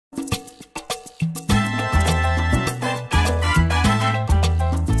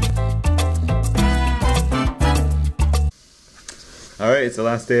Alright, it's the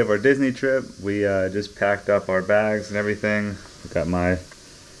last day of our Disney trip. We just packed up our bags and everything. I got my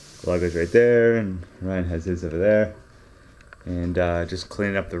luggage right there, and Ryan has his over there. And just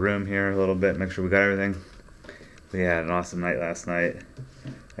cleaning up the room here a little bit, make sure we got everything. We had an awesome night last night.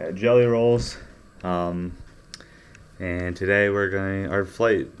 Had jelly rolls. And today our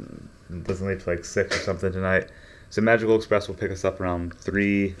flight doesn't leave till like 6 or something tonight. So Magical Express will pick us up around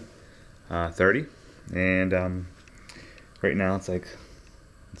 3:30. And right now it's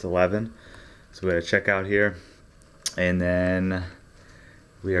 11. So we gotta check out here. And then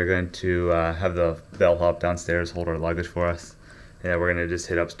we are going to have the bellhop downstairs hold our luggage for us. And we're gonna just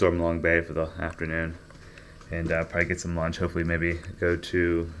hit up Stormalong Bay for the afternoon. And probably get some lunch, hopefully maybe go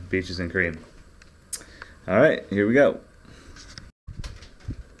to Beaches and Cream. Alright, here we go.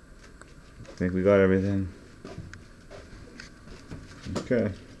 I think we got everything.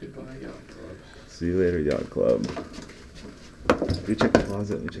 Okay. Goodbye, Yacht Club. See you later, Yacht Club. We check the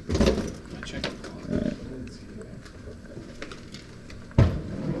closet, I checked the closet. Alright.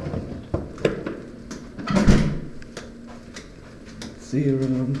 See you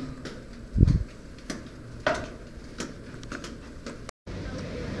around.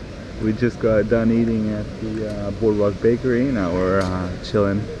 We just got done eating at the Boardwalk Bakery. Now we're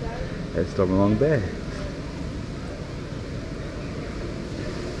chilling at Stormalong Bay.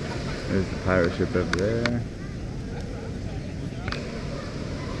 There's the pirate ship over there,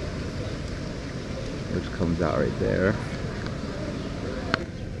 which comes out right there.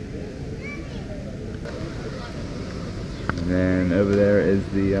 And then over there is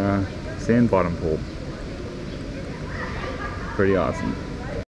the sand bottom pool. Pretty awesome.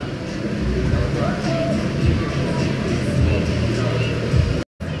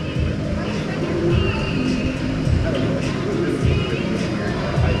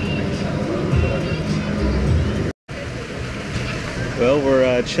 Well,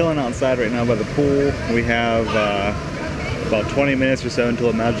 we're chilling outside right now by the pool. We have about 20 minutes or so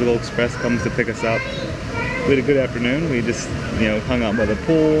until a Magical Express comes to pick us up. We had a good afternoon. We just, hung out by the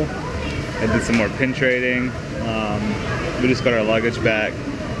pool and did some more pin trading. We just got our luggage back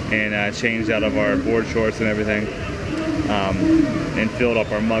and changed out of our board shorts and everything, and filled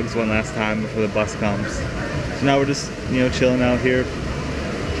up our mugs one last time before the bus comes. So now we're just, chilling out here,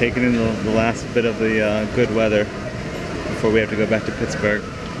 taking in the last bit of the good weather before we have to go back to Pittsburgh.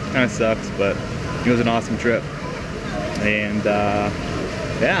 Kind of sucks, but it was an awesome trip. And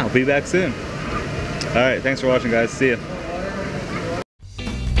yeah, I'll be back soon. Alright, thanks for watching, guys. See ya.